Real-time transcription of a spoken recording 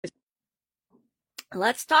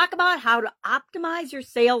Let's talk about how to optimize your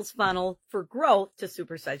sales funnel for growth to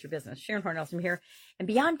supersize your business. Sharon Hornelson here. And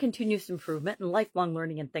beyond continuous improvement and lifelong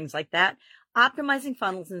learning and things like that, optimizing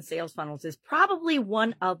funnels and sales funnels is probably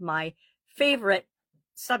one of my favorite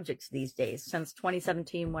subjects these days. Since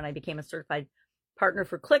 2017, when I became a certified partner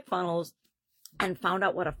for ClickFunnels and found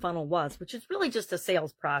out what a funnel was, which is really just a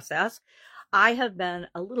sales process, I have been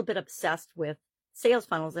a little bit obsessed with sales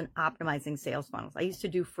funnels and optimizing sales funnels. I used to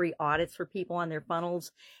do free audits for people on their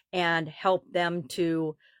funnels and help them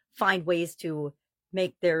to find ways to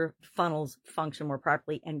make their funnels function more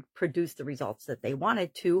properly and produce the results that they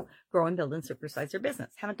wanted to grow and build and supersize their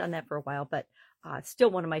business. Haven't done that for a while, but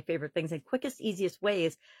still one of my favorite things and quickest, easiest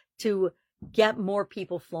ways to get more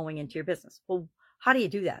people flowing into your business. Well, how do you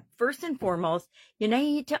do that? First and foremost, you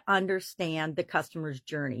need to understand the customer's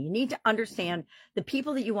journey. You need to understand the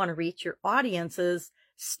people that you want to reach, your audiences,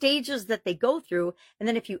 stages that they go through. And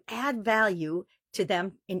then if you add value to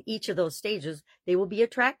them in each of those stages, they will be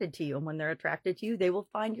attracted to you. And when they're attracted to you, they will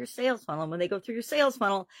find your sales funnel. And when they go through your sales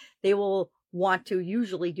funnel, they will want to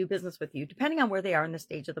usually do business with you, depending on where they are in the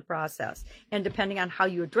stage of the process. And depending on how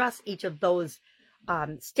you address each of those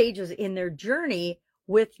stages in their journey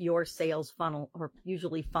with your sales funnel, or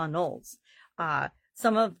usually funnels.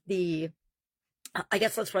 Some of the, I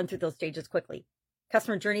guess let's run through those stages quickly.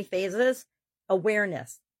 Customer journey phases: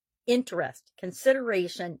 awareness, interest,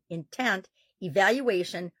 consideration, intent,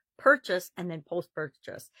 evaluation, purchase, and then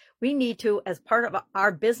post-purchase. We need to, as part of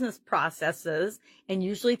our business processes, and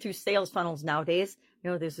usually through sales funnels nowadays,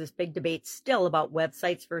 there's this big debate still about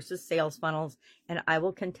websites versus sales funnels, and I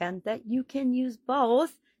will contend that you can use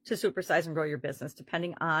both to supersize and grow your business,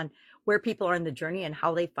 depending on where people are in the journey and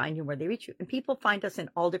how they find you and where they reach you. And people find us in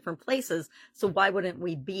all different places, so why wouldn't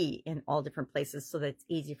we be in all different places so that it's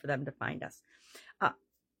easy for them to find us?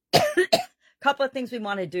 Couple of things we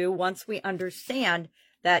want to do once we understand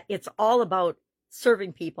that it's all about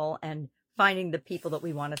serving people and finding the people that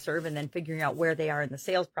we want to serve, and then figuring out where they are in the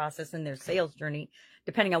sales process and their sales journey,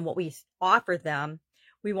 depending on what we offer them.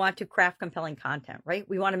 We want to craft compelling content, right?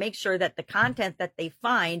 We want to make sure that the content that they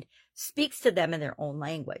find speaks to them in their own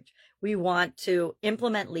language. We want to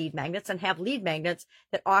implement lead magnets and have lead magnets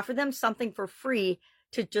that offer them something for free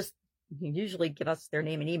to just usually give us their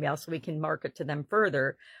name and email so we can market to them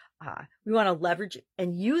further. We want to leverage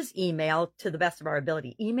and use email to the best of our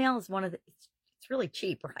ability. Email is it's really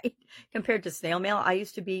cheap, right? Compared to snail mail. I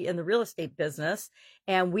used to be in the real estate business,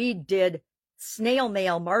 and we did snail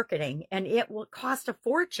mail marketing, and it will cost a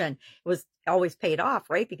fortune. It was always paid off,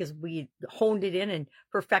 right? Because we honed it in and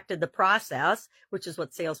perfected the process, which is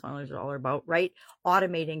what sales funnels are all about, right?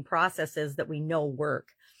 Automating processes that we know work.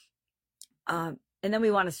 And then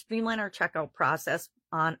we want to streamline our checkout process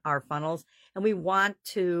on our funnels, and we want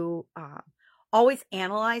to always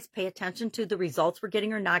analyze, pay attention to the results we're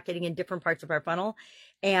getting or not getting in different parts of our funnel,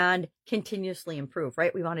 and continuously improve,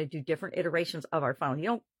 right? We want to do different iterations of our funnel. You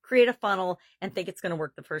don't create a funnel and think it's going to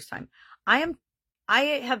work the first time. I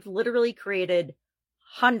have literally created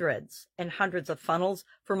hundreds and hundreds of funnels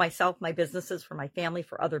for myself, my businesses, for my family,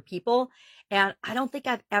 for other people. And I don't think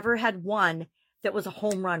I've ever had one that was a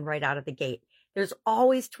home run right out of the gate. There's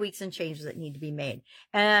always tweaks and changes that need to be made.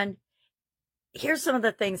 And here's some of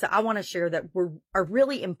the things that I want to share that are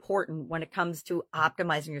really important when it comes to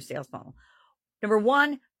optimizing your sales funnel. Number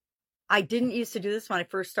one, I didn't used to do this when I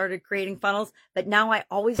first started creating funnels, but now I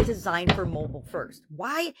always design for mobile first.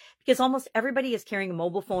 Why? Because almost everybody is carrying a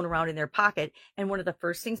mobile phone around in their pocket. And one of the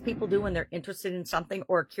first things people do when they're interested in something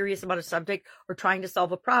or curious about a subject or trying to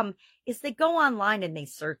solve a problem is they go online and they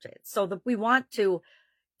search it. So that we want to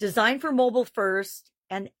design for mobile first.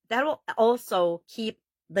 And that'll also keep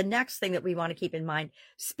the next thing that we want to keep in mind.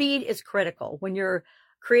 Speed is critical. When you're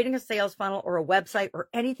creating a sales funnel or a website or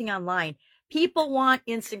anything online, people want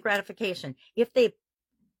instant gratification. If they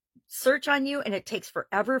search on you and it takes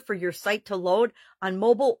forever for your site to load on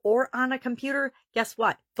mobile or on a computer, guess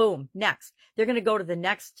what? Boom, next. They're going to go to the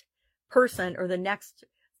next person or the next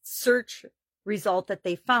search result that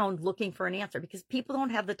they found looking for an answer, because people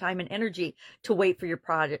don't have the time and energy to wait for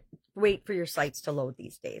your sites to load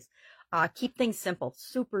these days. Keep things simple,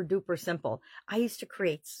 super duper simple. I used to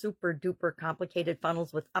create super duper complicated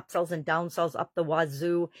funnels with upsells and downsells up the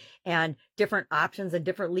wazoo and different options and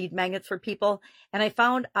different lead magnets for people. And I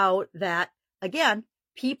found out that, again,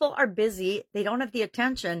 people are busy. They don't have the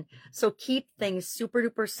attention. So keep things super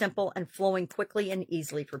duper simple and flowing quickly and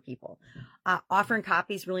easily for people. Offering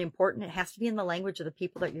copy is really important. It has to be in the language of the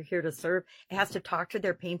people that you're here to serve. It has to talk to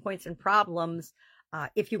their pain points and problems.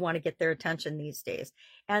 If you want to get their attention these days.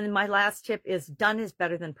 And my last tip is done is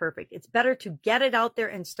better than perfect. It's better to get it out there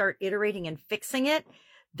and start iterating and fixing it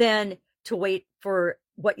than to wait for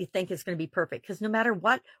what you think is going to be perfect. Because no matter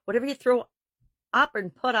what, whatever you throw up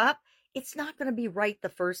and put up, it's not going to be right the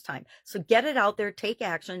first time. So get it out there, take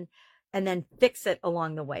action, and then fix it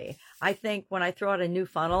along the way. I think when I throw out a new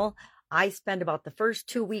funnel, I spend about the first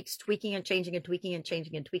 2 weeks tweaking and changing and tweaking and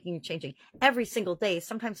changing and tweaking and changing every single day,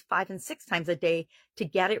 sometimes 5 and 6 times a day, to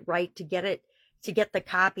get it right, to get the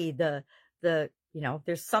copy,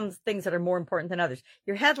 there's some things that are more important than others.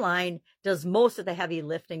 Your headline does most of the heavy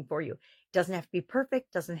lifting for you. It doesn't have to be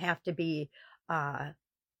perfect, doesn't have to be,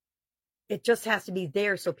 it just has to be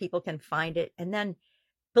there so people can find it. And then,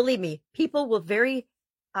 believe me, people will very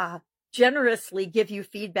generously give you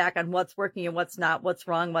feedback on what's working and what's not, what's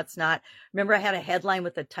wrong, what's not. Remember, I had a headline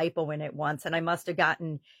with a typo in it once, and I must have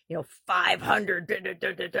gotten,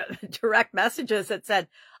 500 direct messages that said,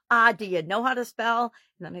 do you know how to spell?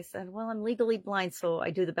 And then I said, well, I'm legally blind, so I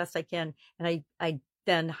do the best I can. And I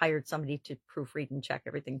then hired somebody to proofread and check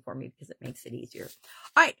everything for me because it makes it easier.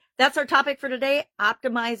 All right, that's our topic for today,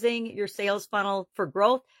 optimizing your sales funnel for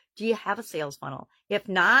growth. Do you have a sales funnel? If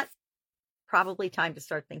not, probably time to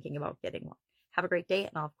start thinking about getting one. Have a great day,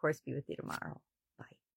 and I'll, of course, be with you tomorrow.